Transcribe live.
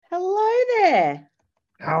Hello there.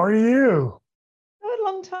 How are you? Good,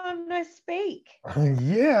 long time no speak.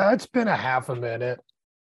 Yeah, it's been a half a minute.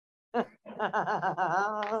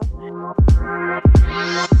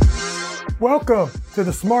 Welcome to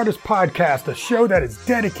the Smartest Podcast, a show that is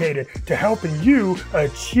dedicated to helping you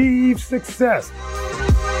achieve success.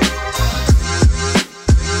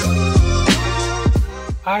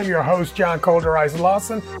 I'm your host, John Colderize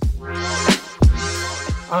Lawson,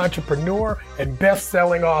 entrepreneur and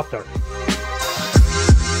best-selling author.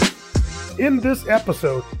 In this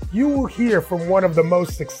episode, you will hear from one of the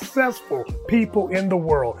most successful people in the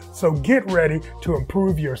world. So get ready to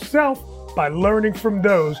improve yourself by learning from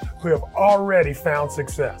those who have already found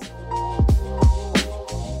success.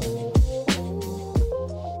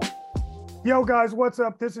 Yo guys, what's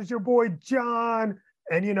up? This is your boy John.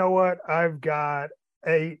 And you know what? I've got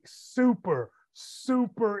a super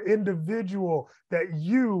individual that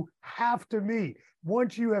you have to meet.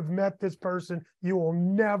 Once you have met this person, you will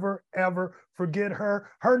never, ever forget her.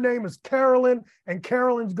 Her name is Carolyn, and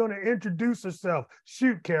Carolyn's going to introduce herself.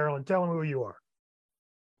 Shoot, Carolyn, tell them who you are.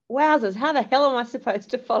 Wowzers, how the hell am I supposed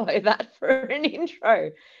to follow that for an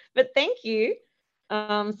intro? But thank you.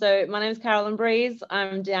 So my name is Carolyn Breeze.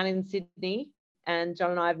 I'm down in Sydney, and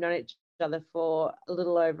John and I have known each other for a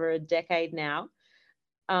little over a decade now.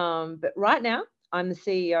 But right now, I'm the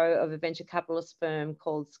CEO of a venture capitalist firm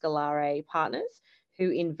called Scalare Partners, who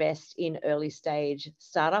invest in early stage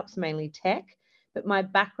startups, mainly tech. But my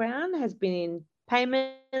background has been in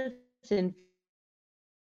payments and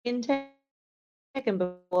fintech, and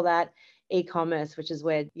before that, e-commerce, which is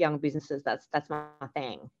where young businesses, that's my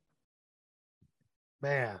thing.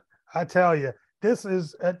 Man, I tell you, it's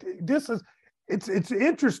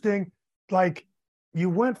interesting. Like, you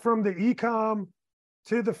went from the e-com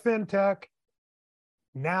to the fintech,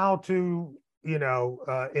 now to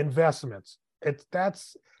investments.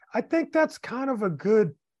 I think that's kind of a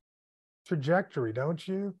good trajectory, don't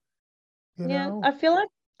you? I feel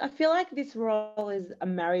like this role is a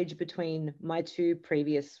marriage between my two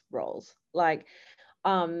previous roles. Like,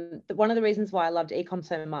 one of the reasons why I loved ecom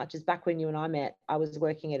so much is back when you and I met, I was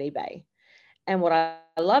working at eBay. And what I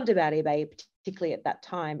loved about eBay, particularly at that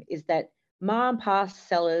time, is that mom and pop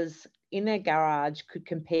sellers in their garage could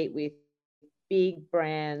compete with big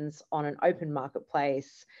brands on an open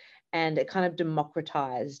marketplace, and it kind of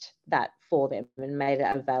democratized that for them and made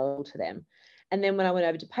it available to them. And then when I went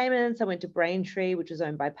over to payments, I went to Braintree, which was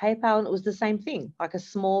owned by PayPal, and it was the same thing. Like, a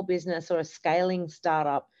small business or a scaling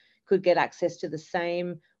startup could get access to the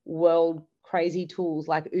same world crazy tools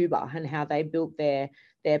like Uber and how they built their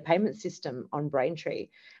payment system on Braintree.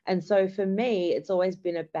 And so for me, it's always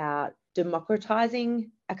been about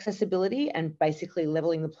democratizing accessibility and basically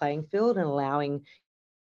leveling the playing field and allowing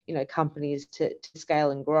companies to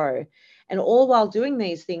scale and grow. And all while doing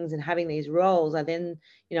these things and having these roles, I then,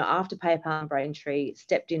 after PayPal and Braintree,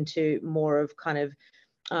 stepped into more of kind of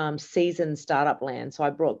seasoned startup land. So I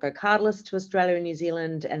brought GoCardless to Australia and New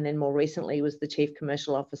Zealand, and then more recently was the Chief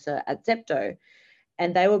Commercial Officer at Zepto.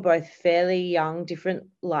 And they were both fairly young, different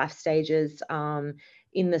life stages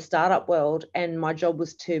in the startup world. And my job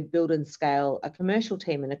was to build and scale a commercial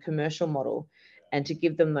team and a commercial model, and to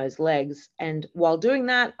give them those legs. And while doing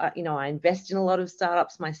that, I invest in a lot of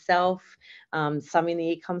startups myself, some in the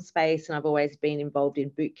e-com space, and I've always been involved in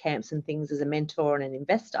boot camps and things as a mentor and an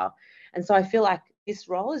investor. And so I feel like this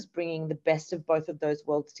role is bringing the best of both of those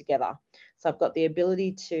worlds together. So I've got the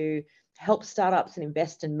ability to help startups and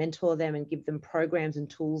invest and mentor them and give them programs and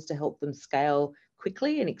tools to help them scale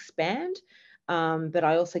quickly and expand. But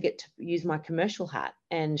I also get to use my commercial hat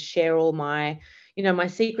and share all my my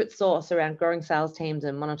secret sauce around growing sales teams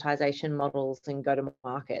and monetization models and go to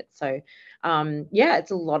market. So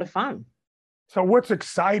it's a lot of fun. So what's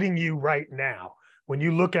exciting you right now when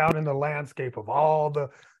you look out in the landscape of all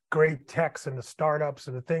the great techs and the startups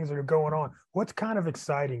and the things that are going on? What's kind of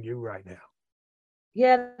exciting you right now?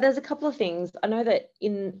 Yeah, there's a couple of things. I know that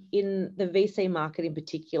in the VC market in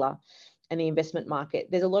particular, and the investment market,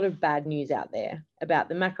 there's a lot of bad news out there about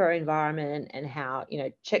the macro environment and how,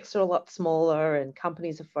 checks are a lot smaller and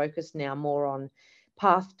companies are focused now more on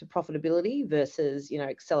path to profitability versus,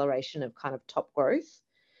 acceleration of kind of top growth.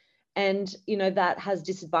 And, that has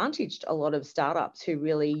disadvantaged a lot of startups who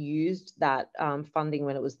really used that funding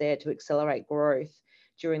when it was there to accelerate growth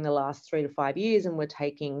during the last 3 to 5 years, and were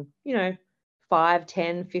taking, 5,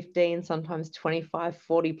 10, 15, sometimes 25,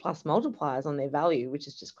 40 plus multipliers on their value, which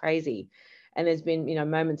is just crazy. And there's been,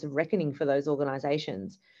 moments of reckoning for those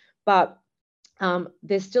organizations. But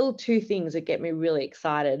there's still two things that get me really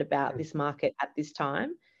excited about this market at this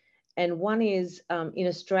time. And one is in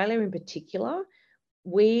Australia in particular,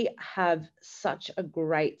 we have such a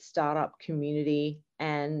great startup community,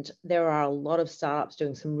 and there are a lot of startups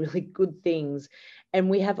doing some really good things. And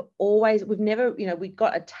we've never, we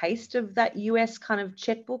got a taste of that US kind of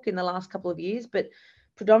checkbook in the last couple of years, but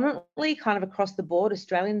predominantly kind of across the board,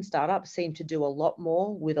 Australian startups seem to do a lot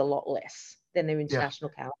more with a lot less than their Yeah.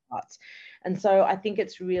 international counterparts. And so I think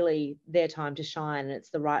it's really their time to shine, and it's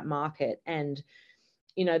the right market. And,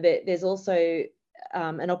 there's also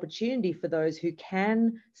an opportunity for those who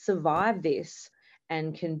can survive this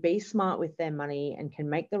and can be smart with their money and can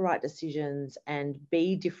make the right decisions and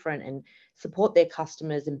be different and support their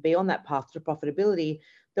customers and be on that path to profitability.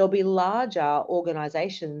 There'll be larger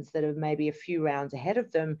organizations that have maybe a few rounds ahead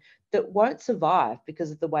of them that won't survive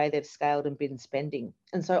because of the way they've scaled and been spending.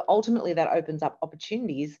 And so ultimately that opens up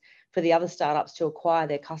opportunities for the other startups to acquire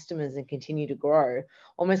their customers and continue to grow,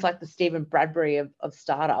 almost like the Stephen Bradbury of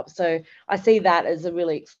startups. So I see that as a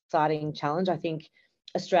really exciting challenge. I think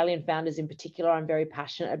Australian founders in particular, I'm very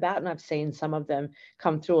passionate about, and I've seen some of them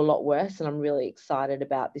come through a lot worse, and I'm really excited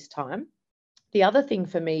about this time. The other thing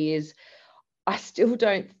for me is I still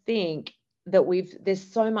don't think that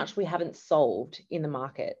there's so much we haven't solved in the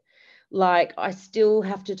market. Like, I still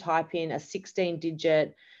have to type in a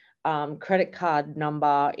 16-digit credit card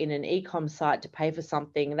number in an e-com site to pay for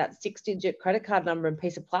something. That 6-digit credit card number and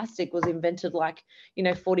piece of plastic was invented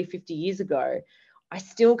 40, 50 years ago. I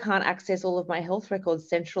still can't access all of my health records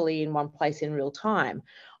centrally in one place in real time.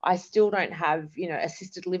 I still don't have,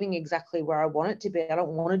 assisted living exactly where I want it to be. I don't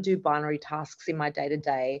want to do binary tasks in my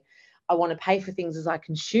day-to-day. I want to pay for things as I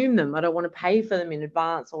consume them. I don't want to pay for them in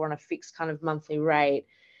advance or on a fixed kind of monthly rate.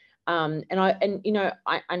 I know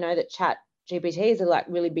that Chat GPT is a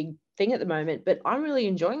really big thing at the moment, but I'm really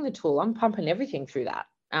enjoying the tool. I'm pumping everything through that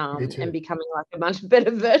and becoming a much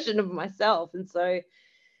better version of myself.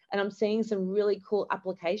 And I'm seeing some really cool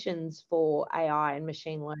applications for AI and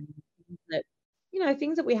machine learning that,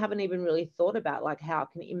 things that we haven't even really thought about, like how it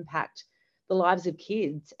can impact the lives of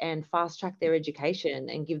kids and fast track their education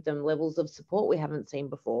and give them levels of support we haven't seen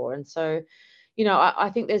before. And so, I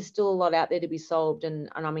think there's still a lot out there to be solved, and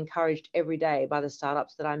I'm encouraged every day by the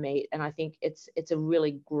startups that I meet. And I think it's a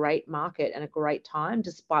really great market and a great time,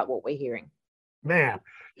 despite what we're hearing. Man,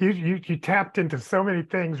 you tapped into so many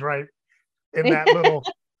things right in that little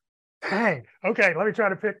thing. Okay, let me try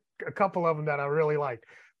to pick a couple of them that I really like.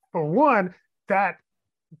 For one, that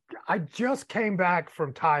I just came back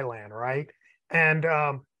from Thailand, right? And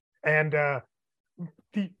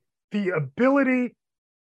the ability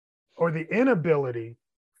or the inability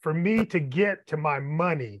for me to get to my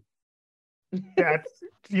money that's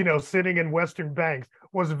sitting in Western banks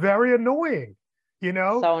was very annoying. So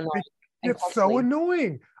annoying. It's so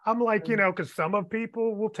annoying. I'm like, because some of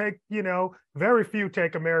people will take, very few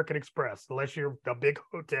take American Express unless you're a big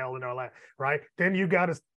hotel and all that, right? Then you got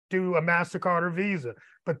to do a MasterCard or Visa.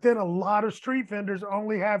 But then a lot of street vendors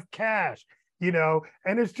only have cash, and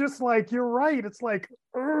it's just like, you're right. It's like,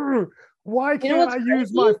 why can't I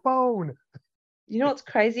use my phone? You know what's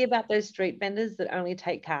crazy about those street vendors that only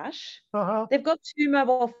take cash? Uh-huh. They've got 2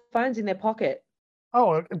 mobile phones in their pocket.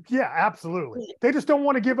 Oh, yeah, absolutely. They just don't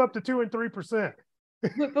want to give up the 2 and 3%.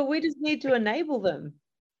 But we just need to enable them.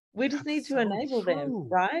 We just need to enable them,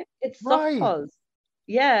 right? It's soft pos.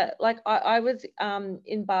 Yeah, like I was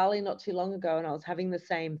in Bali not too long ago, and I was having the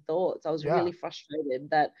same thoughts. I was really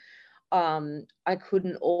frustrated that I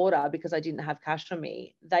couldn't order because I didn't have cash on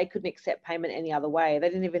me. They couldn't accept payment any other way. They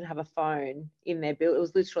didn't even have a phone in their build. It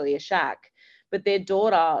was literally a shack. But their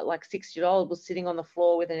daughter, like 60-year-old, was sitting on the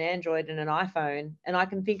floor with an Android and an iPhone. And I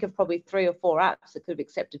can think of probably 3 or 4 apps that could have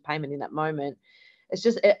accepted payment in that moment. It's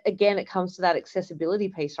just, again, it comes to that accessibility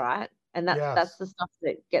piece, right? And that's the stuff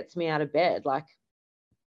that gets me out of bed. Like,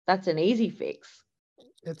 that's an easy fix.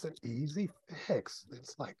 It's an easy fix.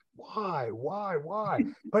 It's like, why?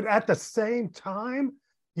 But at the same time,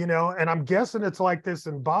 and I'm guessing it's like this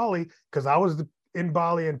in Bali because I was in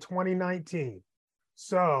Bali in 2019.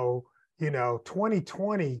 So,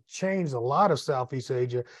 2020 changed a lot of Southeast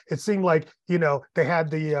Asia. It seemed like, they had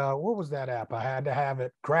the, what was that app? I had to have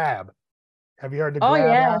it, Grab. Have you heard the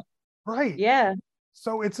Grab app? Right. Yeah.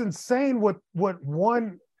 So it's insane what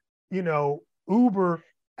one, Uber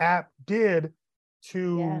app did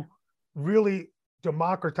to really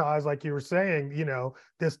democratize, like you were saying,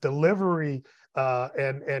 this delivery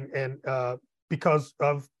and because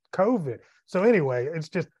of COVID. So anyway, it's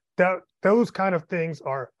just that those kind of things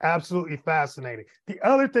are absolutely fascinating. The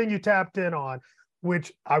other thing you tapped in on,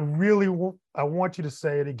 which I really I want you to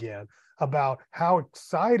say it again, about how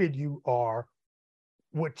excited you are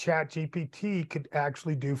what ChatGPT could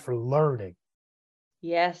actually do for learning.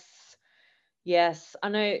 Yes. Yes, I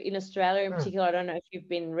know in Australia in Huh. particular, I don't know if you've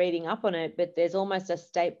been reading up on it, but there's almost a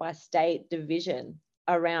state by state division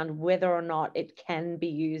around whether or not it can be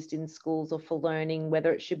used in schools or for learning,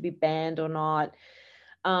 whether it should be banned or not.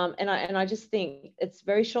 And I just think it's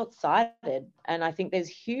very short-sighted. And I think there's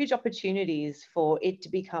huge opportunities for it to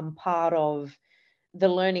become part of the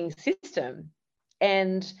learning system.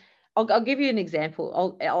 And I'll give you an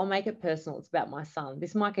example. I'll make it personal. It's about my son.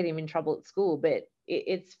 This might get him in trouble at school, but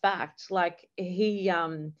it's fact. Like he's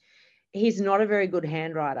not a very good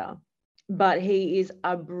handwriter, but he is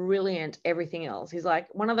a brilliant everything else. He's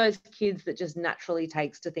like one of those kids that just naturally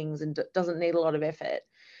takes to things and doesn't need a lot of effort.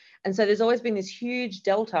 And so there's always been this huge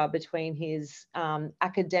delta between his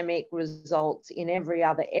academic results in every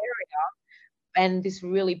other area and this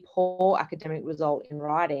really poor academic result in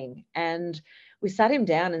writing. And we sat him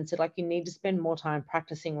down and said, like, you need to spend more time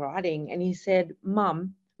practicing writing. And he said,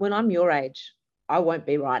 Mum, when I'm your age, I won't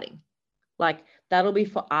be writing. Like, that'll be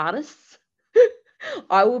for artists.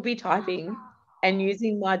 I will be typing and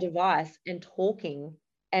using my device and talking,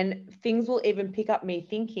 and things will even pick up me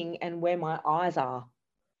thinking and where my eyes are.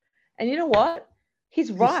 And you know what? He's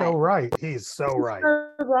He's so right. right. He's so right.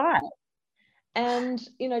 So right. And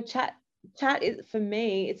chat is, for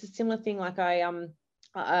me, it's a similar thing. Like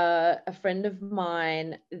a friend of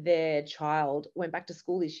mine, their child went back to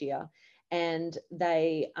school this year, and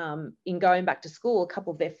they in going back to school, a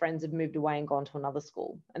couple of their friends had moved away and gone to another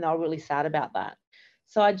school, and they were really sad about that.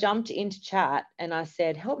 So I jumped into chat and I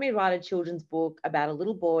said, help me write a children's book about a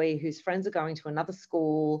little boy whose friends are going to another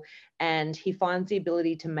school, and he finds the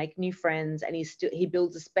ability to make new friends, and he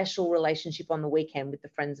builds a special relationship on the weekend with the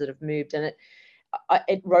friends that have moved. And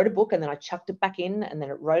it wrote a book, and then I chucked it back in, and then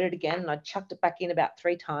it wrote it again, and I chucked it back in about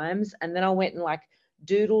 3 times. And then I went and like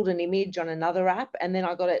doodled an image on another app, and then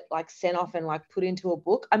I got it like sent off and like put into a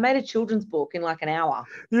book. I made a children's book in like an hour.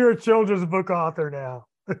 You're a children's book author now.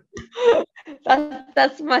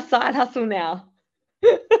 That's my side hustle now.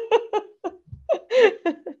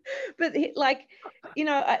 But like,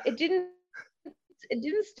 it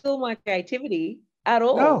didn't steal my creativity at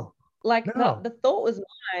all. No, Like no. the thought was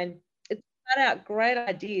mine. It spat out great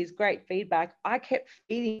ideas, great feedback. I kept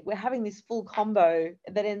feeding. We're having this full combo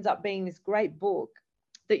that ends up being this great book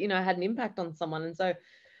that had an impact on someone. And so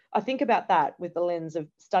I think about that with the lens of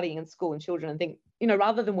studying in school and children, and think,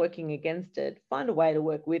 rather than working against it, find a way to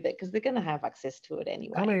work with it, because they're going to have access to it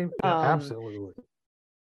anyway. I mean, absolutely.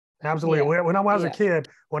 Absolutely. Yeah, When I was a kid,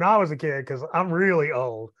 because I'm really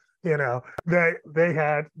old, they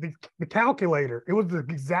had the calculator. It was the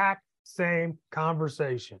exact same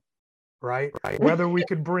conversation, right? Whether we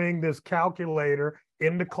could bring this calculator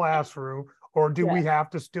in the classroom, or do we have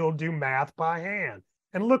to still do math by hand?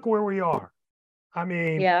 And look where we are. I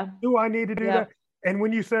mean, do I need to do that? And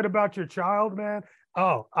when you said about your child, man,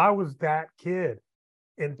 I was that kid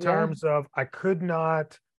in terms of I could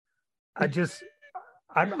not, I'm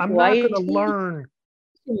not going to learn.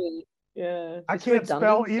 Yeah. I can't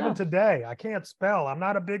spell even today. I can't spell. I'm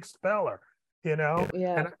not a big speller, Yeah.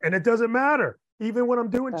 And it doesn't matter. Even when I'm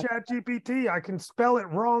doing Chat GPT, I can spell it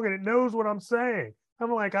wrong and it knows what I'm saying.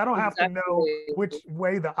 I'm like, I don't have to know which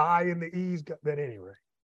way the I and the E's go. But anyway,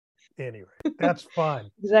 that's fun.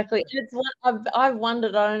 Exactly. It's what I've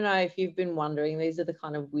wondered. I don't know if you've been wondering. These are the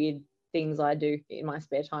kind of weird things I do in my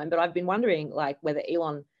spare time. But I've been wondering, like, whether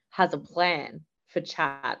Elon has a plan for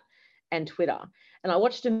chat and Twitter. And I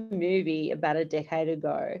watched a movie about a decade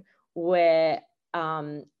ago where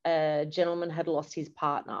a gentleman had lost his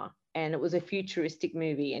partner, and it was a futuristic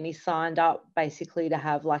movie, and he signed up basically to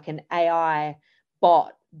have like an AI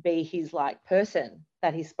bot be his like person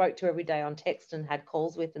that he spoke to every day on text and had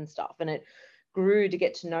calls with and stuff. And it grew to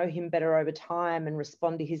get to know him better over time and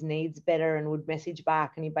respond to his needs better, and would message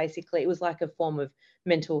back. And it was like a form of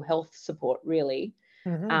mental health support, really.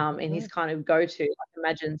 And his kind of go-to, like,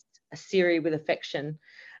 imagine a Siri with affection.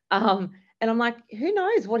 And I'm like, who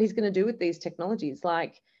knows what he's going to do with these technologies?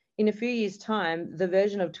 Like, in a few years' time, the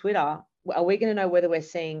version of Twitter, are we going to know whether we're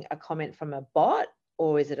seeing a comment from a bot,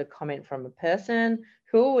 or is it a comment from a person?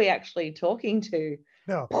 Who are we actually talking to?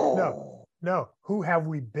 No. Who have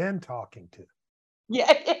we been talking to?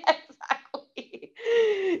 Yeah, exactly.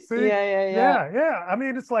 See? Yeah. I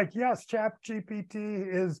mean, it's like, yes,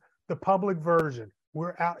 ChatGPT is the public version.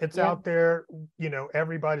 We're out. It's out there.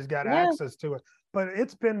 Everybody's got access to it. But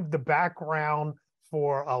it's been the background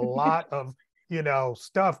for a lot of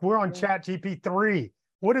stuff. We're on ChatGPT 3.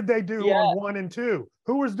 What did they do on 1 and 2?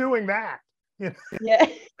 Who was doing that? Yeah.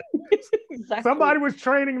 Exactly. Somebody was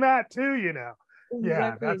training that too. Exactly.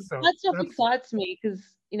 Yeah, that stuff excites me, because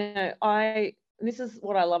this is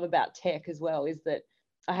what I love about tech as well, is that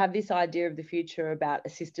I have this idea of the future about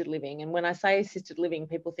assisted living. And when I say assisted living,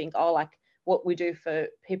 people think, oh, like what we do for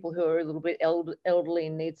people who are a little bit elderly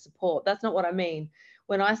and need support. That's not what I mean.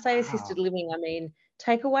 When I say assisted Wow. living, I mean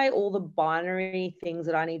take away all the binary things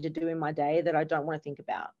that I need to do in my day that I don't want to think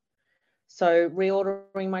about. So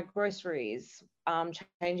reordering my groceries,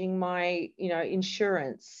 changing my,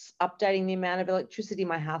 insurance, updating the amount of electricity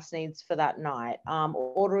my house needs for that night,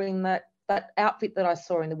 ordering that outfit that I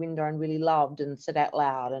saw in the window and really loved and said out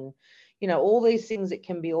loud, and all these things that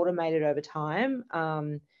can be automated over time.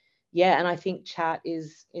 Yeah, and I think chat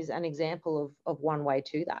is an example of one way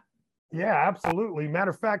to that. Yeah, absolutely.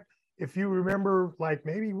 Matter of fact, if you remember, like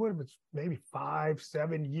maybe what was maybe 5,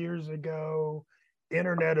 7 years ago,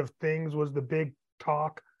 Internet of Things was the big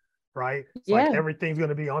talk, right? It's like Yeah, everything's going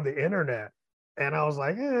to be on the internet. And I was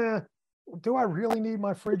like, do I really need my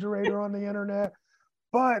refrigerator on the internet?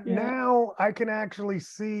 But yeah, now I can actually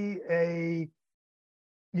see a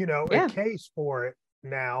yeah, case for it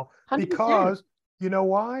now 100%. because you know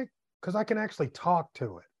why? Because I can actually talk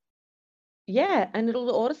to it. Yeah, and it'll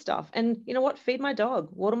order stuff. And you know what? Feed my dog,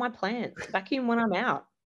 water my plants, vacuum when I'm out.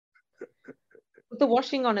 Put the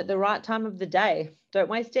washing on at the right time of the day. Don't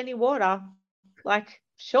waste any water. Like,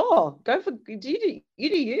 sure, go for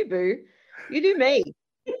you, boo. You do me.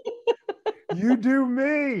 You do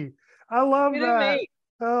me. I love You do that. me.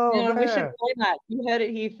 Oh We should man. coin that. You heard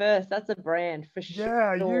it here first. That's a brand for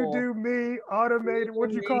Yeah, you sure. do me. You Automated.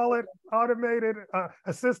 What'd do you me. call it? Automated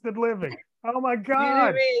assisted living. Oh my You do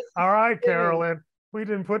God. me. All right, Living. Carolyn. We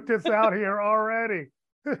didn't put this out here already.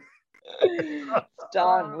 It's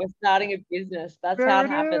done. We're starting a business. That's how There it it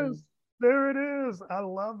happens. is. There it is. I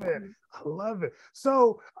love it. I love it.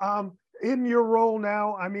 So, in your role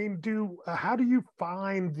now, I mean, how do you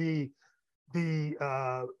find the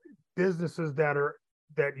businesses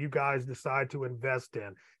that you guys decide to invest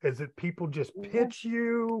in? Is it people just Yeah. pitch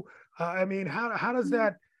you? I mean, how does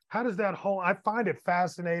that whole? I find it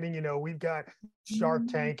fascinating. We've got Shark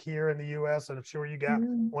Tank here in the U.S., and I'm sure you got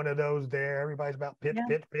one of those there. Everybody's about pitch, Yeah.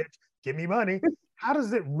 pitch, pitch. Give me money. How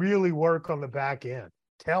does it really work on the back end?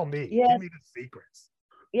 Tell me. Give Yes. me the secrets.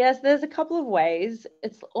 Yes, there's a couple of ways.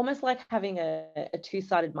 It's almost like having a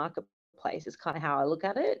two-sided marketplace is kind of how I look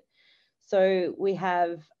at it. So we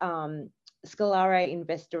have Scalare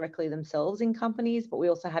invest directly themselves in companies, but we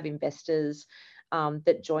also have investors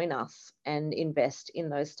that join us and invest in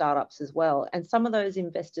those startups as well. And some of those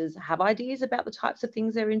investors have ideas about the types of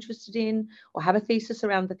things they're interested in or have a thesis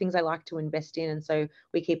around the things they like to invest in. And so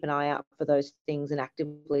we keep an eye out for those things and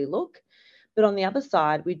actively look. But on the other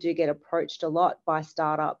side, we do get approached a lot by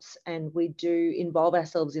startups, and we do involve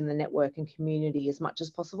ourselves in the network and community as much as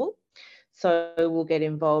possible. So we'll get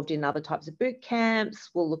involved in other types of boot camps,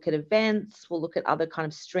 we'll look at events, we'll look at other kind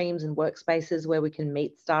of streams and workspaces where we can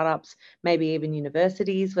meet startups, maybe even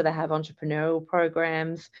universities where they have entrepreneurial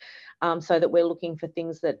programs, so that we're looking for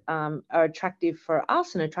things that are attractive for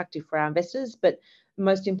us and attractive for our investors. But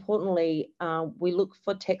most importantly, we look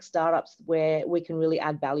for tech startups where we can really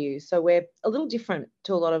add value. So we're a little different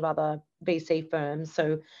to a lot of other VC firms.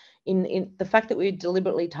 So in the fact that we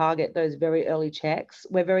deliberately target those very early checks,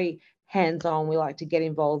 we're very hands-on. We like to get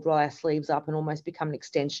involved, roll our sleeves up, and almost become an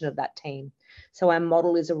extension of that team. So our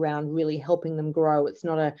model is around really helping them grow. It's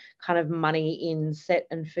not a kind of money in, set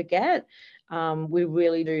and forget. We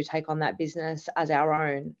really do take on that business as our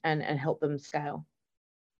own and help them scale.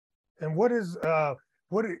 And what are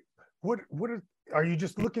you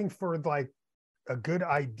just looking for, like a good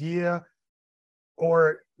idea,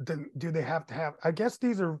 or do they have to have? I guess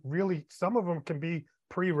these are really, some of them can be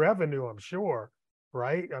pre-revenue, I'm sure,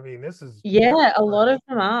 right? I mean, this is very Yeah, a lot early. of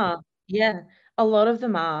them are. Yeah, a lot of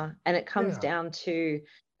them are. And it comes Yeah. down to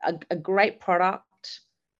a great product,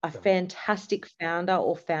 a Yeah. fantastic founder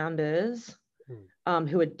or founders Hmm.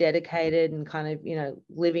 who are dedicated and kind of,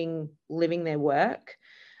 living their work.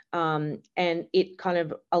 And it kind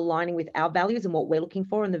of aligning with our values and what we're looking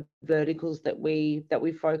for and the verticals that we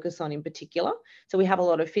focus on in particular. So we have a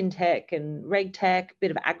lot of fintech and reg tech, a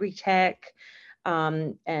bit of agri tech,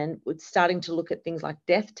 and we're starting to look at things like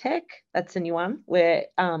death tech. That's a new one where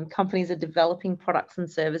companies are developing products and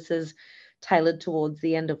services tailored towards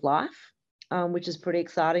the end of life, which is pretty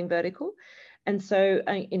exciting vertical. And so,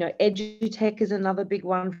 edutech is another big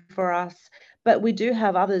one for us. But we do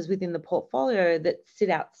have others within the portfolio that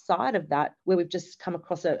sit outside of that, where we've just come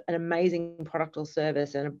across an amazing product or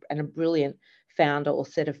service and a brilliant founder or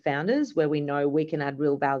set of founders where we know we can add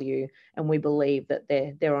real value and we believe that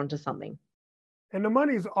they're onto something. And the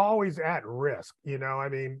money's always at risk. I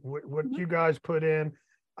mean, what Mhm. you guys put in,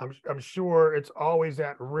 I'm sure it's always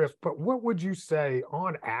at risk. But what would you say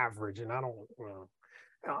on average? And I don't, well,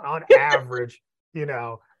 on average,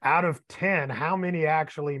 out of 10, how many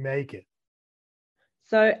actually make it?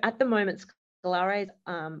 So at the moment, Scalare is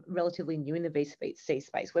relatively new in the VC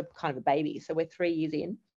space. We're kind of a baby. So we're 3 years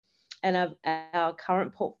in. And our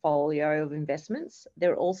current portfolio of investments,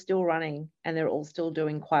 they're all still running and they're all still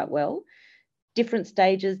doing quite well. Different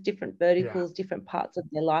stages, different verticals, different parts of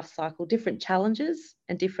their life cycle, different challenges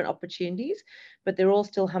and different opportunities, but they're all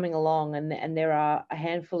still humming along. And there are a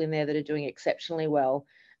handful in there that are doing exceptionally well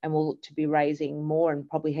and will look to be raising more and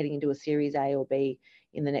probably heading into a Series A or B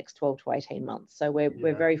in the next 12 to 18 months. So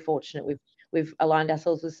we're very fortunate. We've aligned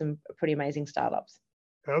ourselves with some pretty amazing startups.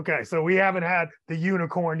 Okay, so we haven't had the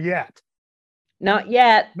unicorn yet. Not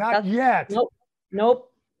yet. Not yet.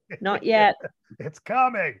 Nope. Not yet. It's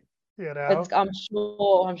coming.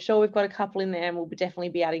 I'm sure we've got a couple in there, and we'll definitely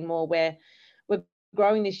be adding more. We're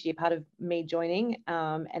growing this year. Part of me joining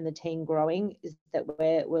and the team growing is that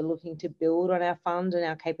we're looking to build on our fund and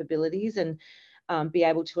our capabilities and be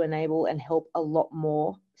able to enable and help a lot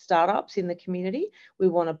more startups in the community. We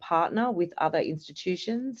want to partner with other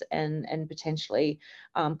institutions and potentially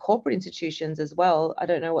corporate institutions as well. I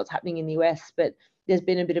don't know what's happening in the US, but there's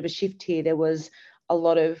been a bit of a shift here. There was a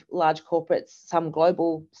lot of large corporates, some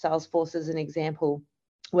global, Salesforce as an example,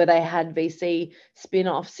 where they had VC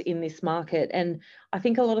spin-offs in this market. And I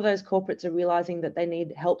think a lot of those corporates are realizing that they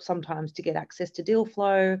need help sometimes to get access to deal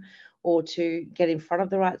flow or to get in front of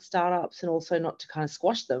the right startups, and also not to kind of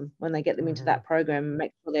squash them when they get them into that program, and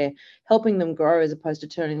make sure they're helping them grow as opposed to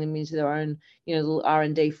turning them into their own, little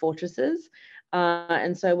R&D fortresses.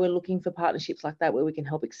 And so we're looking for partnerships like that where we can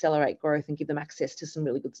help accelerate growth and give them access to some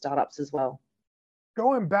really good startups as well.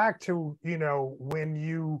 Going back to, when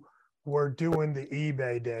you were doing the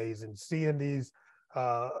eBay days and seeing these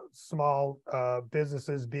small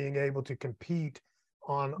businesses being able to compete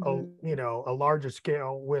on a larger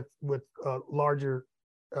scale with larger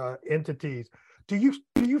entities, do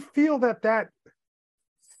you feel that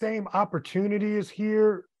same opportunity is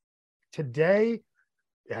here today?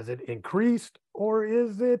 Has it increased, or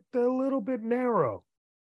is it a little bit narrow?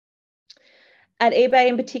 At eBay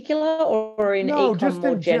in particular, or in e-com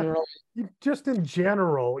more general? Just in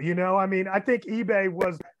general, I mean, I think eBay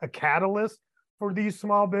was a catalyst for these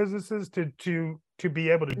small businesses to be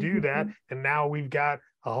able to do that, and now we've got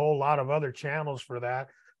a whole lot of other channels for that.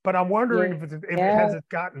 But I'm wondering if it has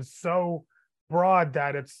gotten so broad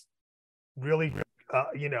that it's really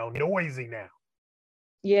noisy now.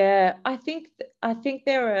 Yeah, I think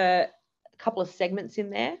there are a couple of segments in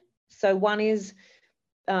there. So one is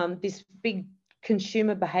this big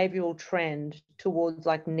consumer behavioral trend towards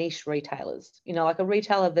like niche retailers, like a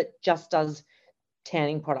retailer that just does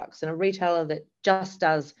tanning products and a retailer that just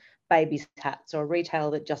does babies' hats or a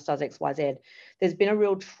retailer that just does XYZ. There's been a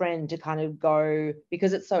real trend to kind of go,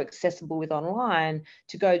 because it's so accessible with online,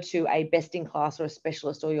 to go to a best-in-class or a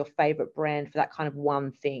specialist or your favorite brand for that kind of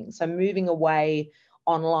one thing. So moving away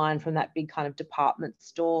online from that big kind of department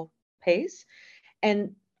store piece.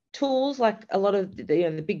 And tools like a lot of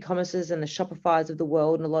the big commerces and the Shopifys of the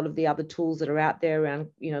world, and a lot of the other tools that are out there around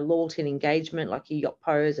loyalty and engagement, like your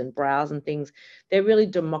Yotpos and Browse and things, they're really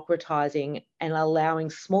democratizing and allowing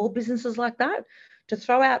small businesses like that to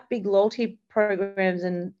throw out big loyalty programs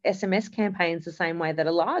and SMS campaigns the same way that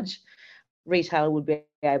a large retailer would be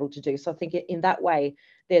able to do. So I think in that way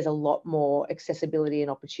there's a lot more accessibility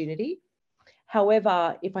and opportunity.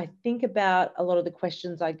 However, if I think about a lot of the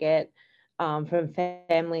questions I get from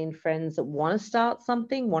family and friends that want to start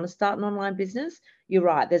an online business, you're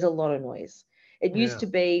right, there's a lot of noise. It used to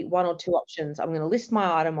be one or two options. I'm going to list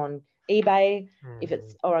my item on eBay,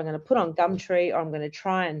 or I'm going to put on Gumtree, or I'm going to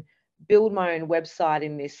try and build my own website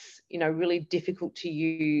in this, really difficult to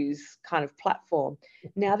use kind of platform.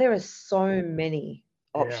 Now there are so many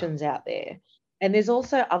options out there. And there's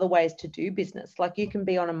also other ways to do business. Like you can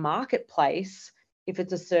be on a marketplace if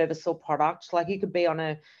it's a service or product. Like you could be on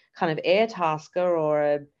a kind of Airtasker or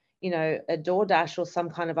a DoorDash or some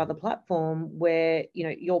kind of other platform where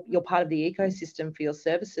you're part of the ecosystem for your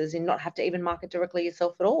services and not have to even market directly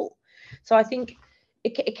yourself at all. So I think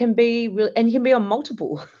it can be real, and you can be on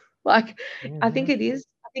multiple. I think it is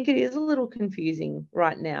a little confusing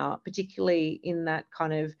right now, particularly in that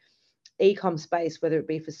kind of e-com space, whether it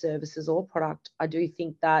be for services or product. I do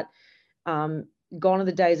think that gone are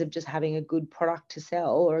the days of just having a good product to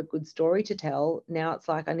sell or a good story to tell. Now it's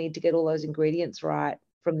like I need to get all those ingredients right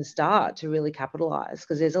from the start to really capitalize,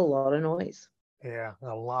 because there's a lot of noise. Yeah,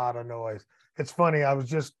 a lot of noise. It's funny. I was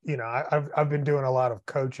just, I've been doing a lot of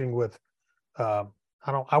coaching with,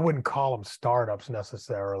 I wouldn't call them startups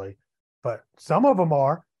necessarily, but some of them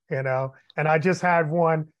are, and I just had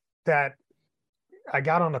one that I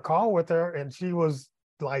got on the call with her, and she was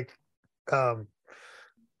like,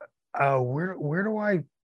 where do I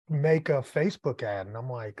make a Facebook ad? And I'm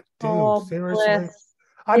like, dude, Oh, seriously? bless.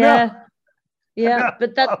 I Yeah. know. Yeah.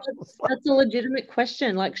 But I was like, that's a legitimate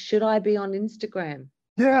question. Like, should I be on Instagram?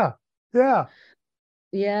 yeah, yeah.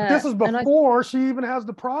 This Yeah. is And before she even has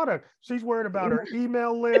the product. She's worried about her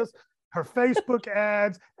email list, her Facebook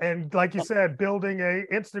ads, and like you said, building a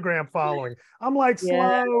Instagram following. I'm like,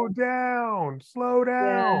 yeah, slow down, slow yeah,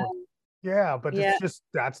 down. Yeah, but yeah, it's just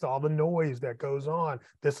that's all the noise that goes on.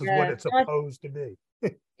 This is what yeah. it's supposed to be.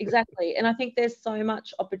 Exactly. And I think there's so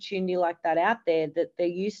much opportunity like that out there, that there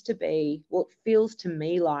used to be, well, it feels to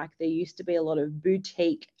me like there used to be a lot of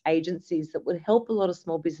boutique agencies that would help a lot of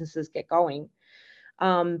small businesses get going.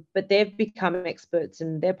 But they've become experts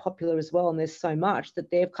and they're popular as well. And there's so much that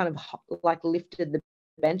they've kind of like lifted the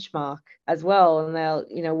benchmark as well. And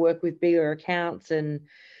they'll, work with bigger accounts. And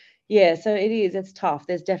yeah, so it's tough.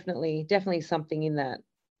 There's definitely something in that.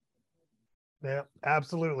 Yeah,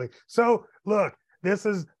 absolutely. So look, this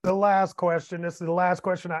is the last question. This is the last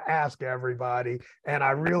question I ask everybody. And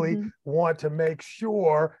I really want to make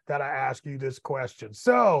sure that I ask you this question.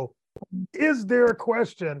 So, is there a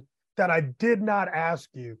question that I did not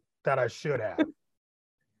ask you that I should have?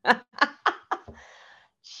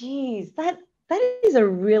 Geez, that is a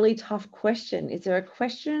really tough question. Is there a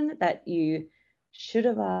question that you should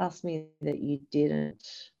have asked me that you didn't?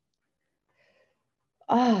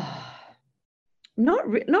 Oh, not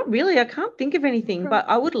really. I can't think of anything, Okay. but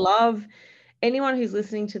I would love anyone who's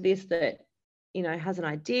listening to this that, has an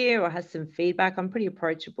idea or has some feedback. I'm pretty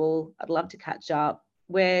approachable. I'd love to catch up.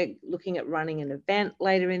 We're looking at running an event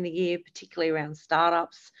later in the year, particularly around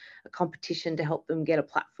startups, a competition to help them get a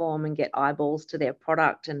platform and get eyeballs to their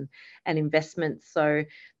product and investments. So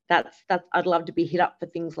that's I'd love to be hit up for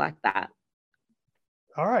things like that.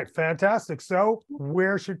 All right, fantastic. So,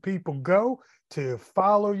 where should people go to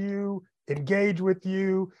follow you, engage with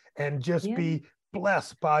you, and just be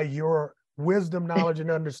blessed by your wisdom, knowledge,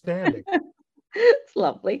 and understanding? It's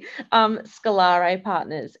lovely. Scalare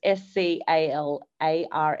Partners, SCALARE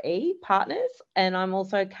Partners. And I'm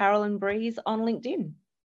also Carolyn Breeze on LinkedIn.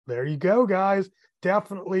 There you go, guys.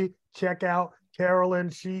 Definitely check out Carolyn.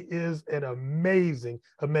 She is an amazing,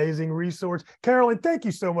 amazing resource. Carolyn, thank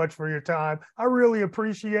you so much for your time. I really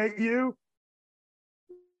appreciate you.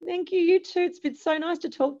 Thank you. You too. It's been so nice to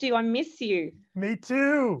talk to you. I miss you. Me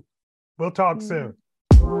too. We'll talk soon.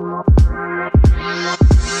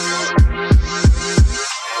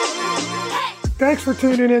 Thanks for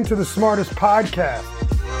tuning in to the Smartest Podcast.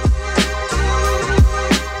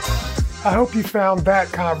 I hope you found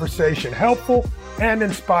that conversation helpful and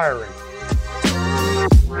inspiring.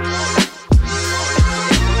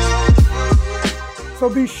 So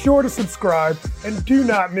be sure to subscribe and do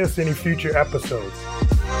not miss any future episodes.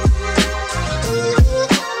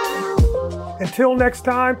 Until next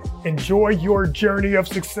time, enjoy your journey of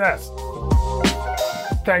success.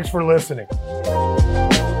 Thanks for listening.